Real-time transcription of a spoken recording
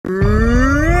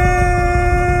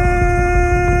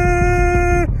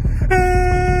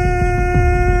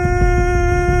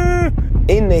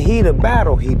heat of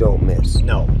battle, he don't miss.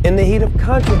 No. In the heat of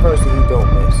controversy, he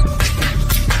don't miss.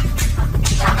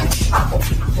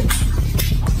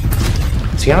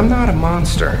 See, I'm not a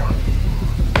monster.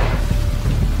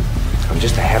 I'm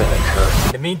just ahead of the curve.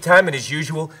 In the meantime, and as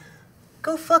usual,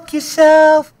 go fuck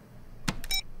yourself.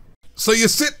 So you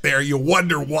sit there, you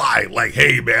wonder why. Like,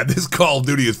 hey man, this Call of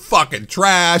Duty is fucking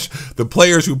trash. The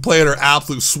players who play it are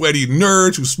absolute sweaty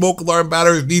nerds who smoke alarm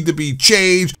batteries need to be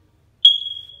changed.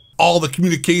 All the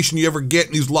communication you ever get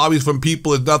in these lobbies from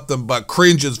people is nothing but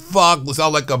cringe as fuck. They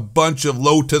sound like a bunch of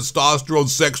low testosterone,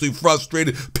 sexually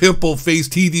frustrated,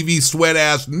 pimple-faced, TDV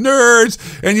sweat-ass nerds.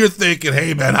 And you're thinking,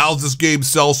 hey man, how's this game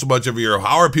sell so much every year?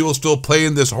 How are people still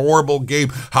playing this horrible game?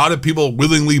 How do people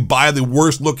willingly buy the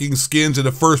worst-looking skins in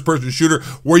a first-person shooter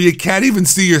where you can't even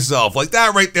see yourself? Like,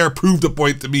 that right there proved a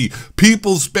point to me.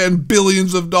 People spend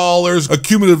billions of dollars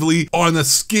accumulatively on the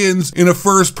skins in a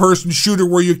first-person shooter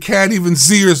where you can't even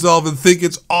see yourself and think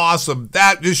it's awesome.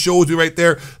 That just shows me right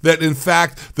there that, in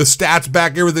fact, the stats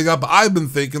back everything up. I've been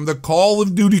thinking the Call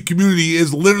of Duty community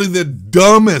is literally the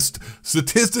dumbest,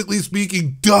 statistically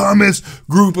speaking, dumbest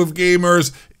group of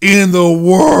gamers in the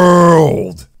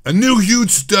world. A new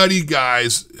huge study,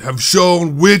 guys, have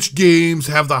shown which games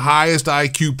have the highest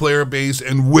IQ player base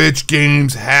and which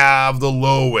games have the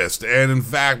lowest. And in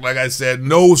fact, like I said,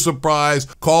 no surprise,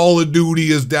 Call of Duty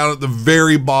is down at the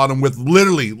very bottom with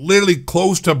literally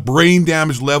close to brain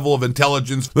damage level of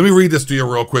intelligence. Let me read this to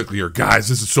you real quickly here. Guys,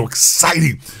 this is so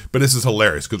exciting, but this is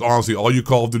hilarious because honestly, all you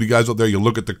Call of Duty guys out there, you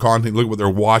look at the content, look at what they're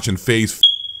watching, face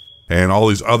and all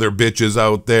these other bitches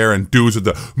out there and dudes with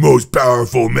the most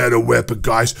powerful meta weapon,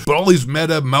 guys. But all these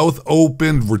meta, mouth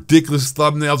open, ridiculous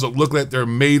thumbnails that look like they're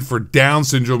made for Down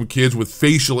syndrome kids with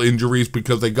facial injuries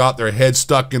because they got their head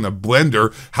stuck in a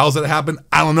blender. How's that happen?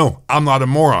 I don't know. I'm not a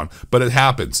moron, but it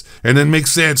happens. And it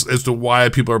makes sense as to why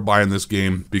people are buying this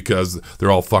game, because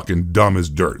they're all fucking dumb as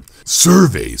dirt.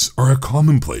 Surveys are a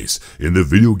commonplace in the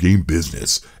video game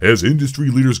business, as industry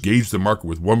leaders gauge the market,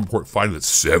 with one report finding that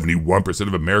 71%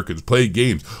 of Americans play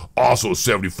games. Also,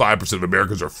 75% of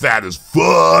Americans are fat as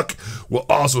fuck, while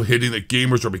also hitting that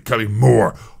gamers are becoming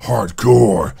more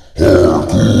hardcore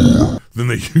than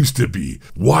they used to be.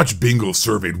 Watch Bingo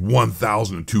surveyed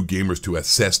 1,002 gamers to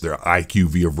assess their IQ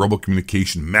via verbal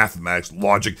communication, mathematics,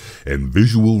 logic, and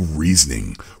visual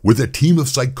reasoning, with a team of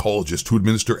psychologists to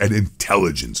administer an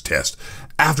intelligence test.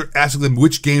 After asking them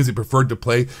which games they preferred to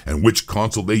play and which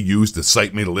console they used, the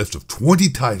site made a list of 20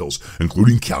 titles,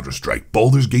 including Counter-Strike,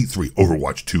 Baldur's Gate 3,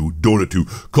 Overwatch 2, Dota 2,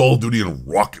 Call of Duty, and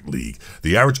Rocket League.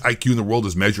 The average IQ in the world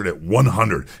is measured at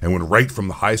 100, and when ranked from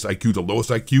the highest IQ to lowest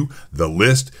IQ, the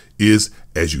list is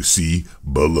as you see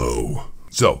below.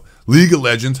 So, League of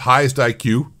Legends, highest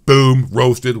IQ, boom,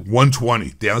 roasted,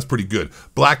 120. Damn, that's pretty good.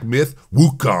 Black Myth,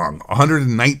 Wukong,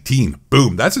 119.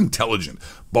 Boom, that's intelligent.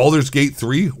 Baldur's Gate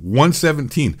 3,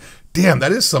 117. Damn,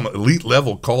 that is some elite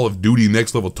level Call of Duty,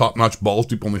 next level top-notch balls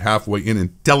deep, only halfway in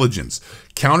intelligence.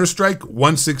 Counter-Strike,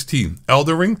 116.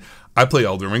 Elden Ring, I play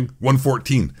Elden Ring,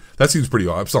 114. That seems pretty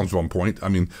odd. That sounds on point. I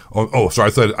mean, sorry,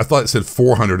 I thought it said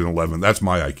 411. That's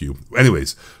my IQ.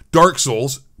 Anyways, Dark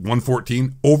Souls,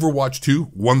 114. Overwatch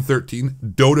 2, 113.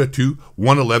 Dota 2,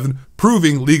 111.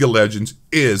 Proving League of Legends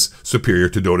is superior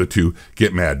to Dota 2.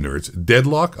 Get mad, nerds.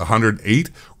 Deadlock, 108.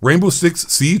 Rainbow Six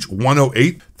Siege,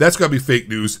 108. That's got to be fake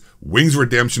news. Wings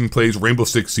Redemption plays Rainbow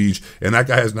Six Siege, and that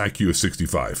guy has an IQ of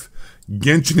 65.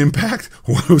 Genshin Impact,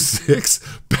 106.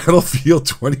 Battlefield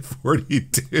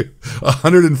 2042,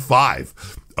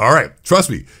 105. All right, trust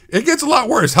me, it gets a lot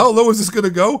worse. How low is this going to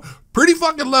go? Pretty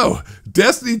fucking low.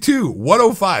 Destiny 2,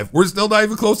 105. We're still not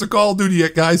even close to Call of Duty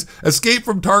yet, guys. Escape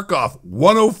from Tarkov,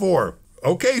 104.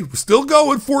 Okay, still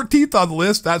going, 14th on the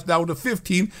list. That's down to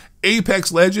 15.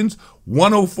 Apex Legends,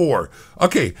 104.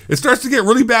 Okay, it starts to get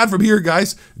really bad from here,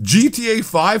 guys. GTA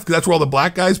 5, because that's where all the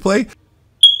black guys play,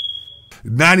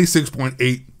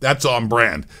 96.8, that's on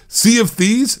brand. Sea of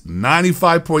Thieves,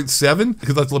 95.7,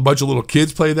 because that's a bunch of little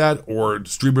kids play that, or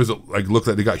streamers that like look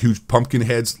like they got huge pumpkin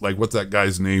heads, like what's that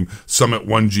guy's name? Summit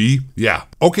 1G? Yeah.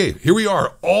 Okay, here we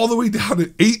are, all the way down to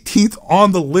 18th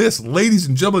on the list. Ladies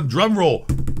and gentlemen, drum roll.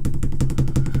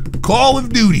 Call of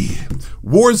Duty,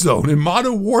 Warzone, and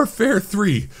Modern Warfare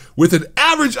 3, with an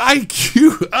average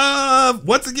IQ of,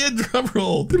 once again, drum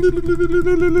roll,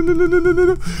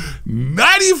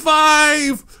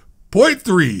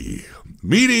 95.3,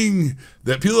 meaning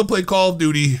that people that play Call of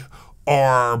Duty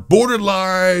are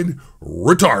borderline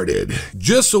Retarded.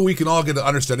 Just so we can all get an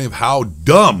understanding of how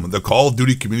dumb the Call of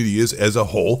Duty community is as a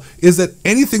whole, is that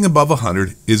anything above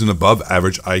 100 is an above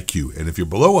average IQ. And if you're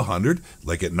below 100,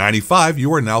 like at 95,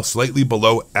 you are now slightly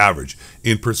below average.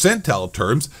 In percentile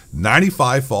terms,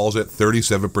 95 falls at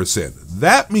 37%.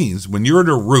 That means when you're in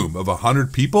a room of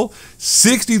 100 people,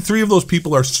 63 of those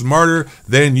people are smarter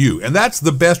than you. And that's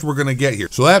the best we're going to get here.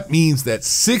 So that means that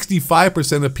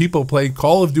 65% of people playing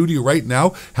Call of Duty right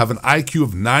now have an IQ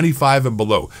of 95 and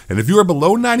below. And if you are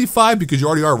below 95, because you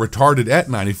already are retarded at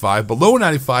 95, below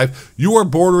 95, you are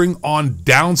bordering on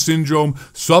Down syndrome,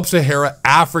 sub-Sahara,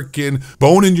 African,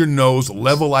 bone in your nose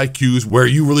level IQs, where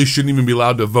you really shouldn't even be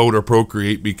allowed to vote or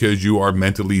procreate because you are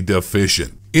mentally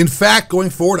deficient. In fact, going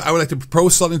forward, I would like to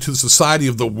propose something to the society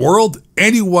of the world.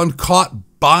 Anyone caught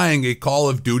buying a Call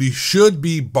of Duty should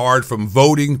be barred from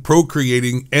voting,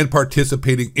 procreating, and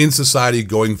participating in society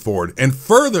going forward. And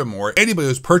furthermore, anybody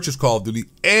who's purchased Call of Duty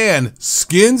and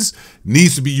skins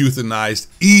needs to be euthanized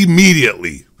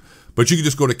immediately. But you can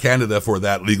just go to Canada for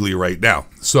that legally right now.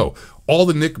 So all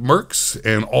the Nick Mercs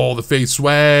and all the Face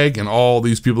Swag and all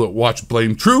these people that watch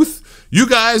Blame Truth, you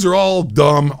guys are all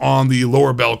dumb on the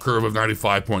lower bell curve of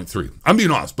 95.3. I'm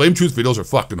being honest, Blame Truth videos are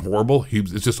fucking horrible.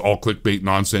 It's just all clickbait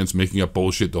nonsense, making up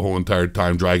bullshit the whole entire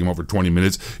time, dragging him over 20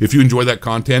 minutes. If you enjoy that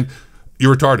content,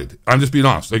 you're retarded. I'm just being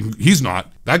honest. Like, he's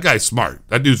not. That guy's smart.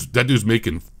 That dude's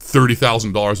making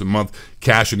 $30,000 a month,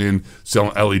 cashing in,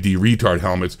 selling LED retard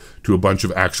helmets to a bunch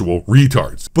of actual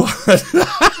retards. But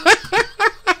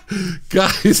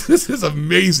guys, this is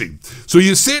amazing. So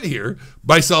you sit here,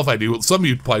 myself I do, some of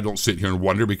you probably don't sit here and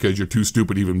wonder because you're too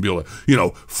stupid to even be able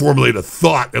to, formulate a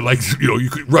thought and you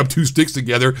could rub two sticks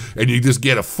together and you just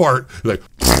get a fart, like,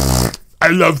 I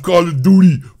love Call of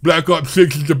Duty. Black Ops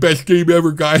 6 is the best game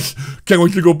ever, guys. Can't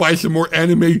wait to go buy some more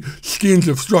anime skins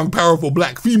of strong, powerful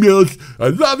black females. I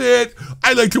love it.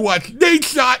 I like to watch Nate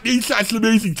Shot. Nate Shot's an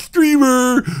amazing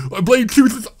streamer. Blame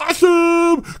Truth is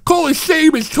awesome. Call of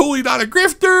Shame is totally not a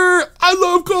grifter. I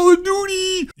love Call of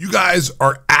Duty. You guys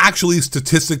are actually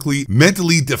statistically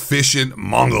mentally deficient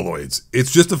mongoloids.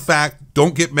 It's just a fact.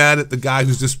 Don't get mad at the guy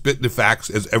who's just spitting the facts,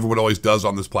 as everyone always does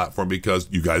on this platform, because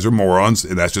you guys are morons,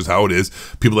 and that's just how it is.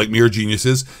 People like me are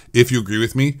geniuses. If you agree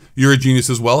with me, you're a genius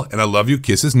as well, and I love you.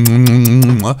 Kisses.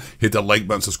 Hit that like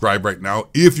button, subscribe right now,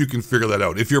 if you can figure that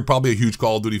out. If you're probably a huge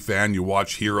Call of Duty fan, you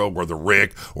watch Hero or The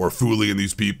Rick or Foolie and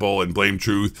these people and Blame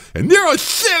Truth, and they're a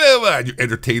cinema, and you're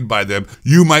entertained by them,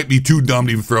 you might be too dumb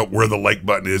to even figure out where the like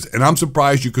button is, and I'm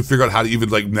surprised you could figure out how to even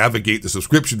navigate the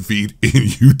subscription feed in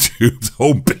YouTube's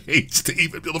homepage to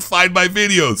even be able to find my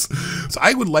videos. So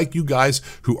I would like you guys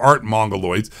who aren't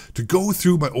mongoloids to go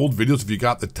through my old videos if you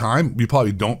got the time. You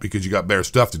probably don't because you got better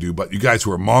stuff to do, but you guys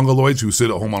who are mongoloids who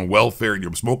sit at home on welfare and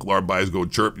your smoke alarm buys go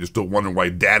chirp, you're still wondering why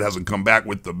dad hasn't come back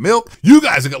with the milk. You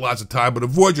guys have got lots of time, but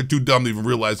avoid you're too dumb to even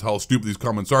realize how stupid these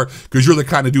comments are, because you're the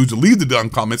kind of dudes that leave the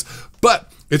dumb comments.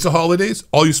 But it's the holidays.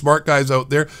 All you smart guys out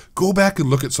there, go back and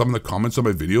look at some of the comments on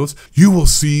my videos. You will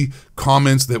see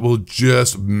comments that will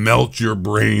just melt your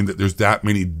brain that there's that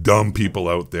many dumb people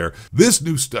out there. This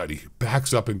new study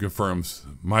backs up and confirms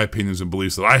my opinions and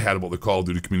beliefs that I had about the Call of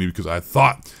Duty community, because I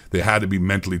thought they had to be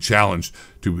mentally challenged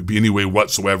to be any way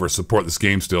whatsoever support this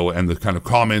game still, and the kind of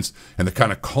comments and the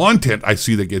kind of content I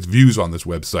see that gets views on this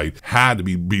website had to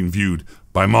be being viewed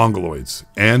by mongoloids.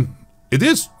 And it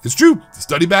is. It's true. The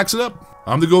study backs it up.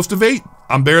 I'm the ghost of 8.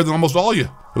 I'm better than almost all of you.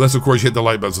 Unless, of course, you hit the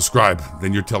like button, subscribe.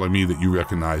 Then you're telling me that you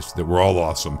recognize that we're all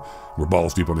awesome. We're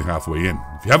balls deep only halfway in.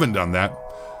 If you haven't done that,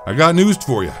 I got news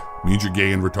for you. It means you're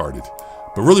gay and retarded.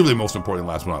 But really, really most important,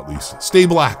 last but not least, stay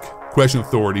black, question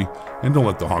authority, and don't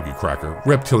let the honky cracker,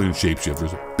 reptilian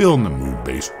shapeshifters, building the moon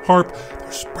base, harp,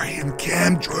 they're spraying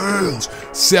chemtrails.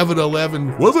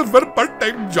 7-Eleven wasn't for the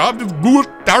birthday job, just blew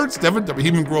it down. 7 the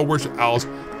Bohemian Girl worship owls.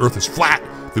 Earth is flat.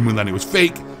 The moon landing was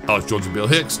fake. Alex Jones and Bill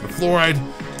Hicks. The fluoride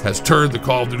has turned the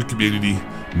Call of Duty community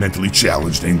mentally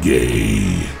challenged and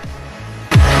gay.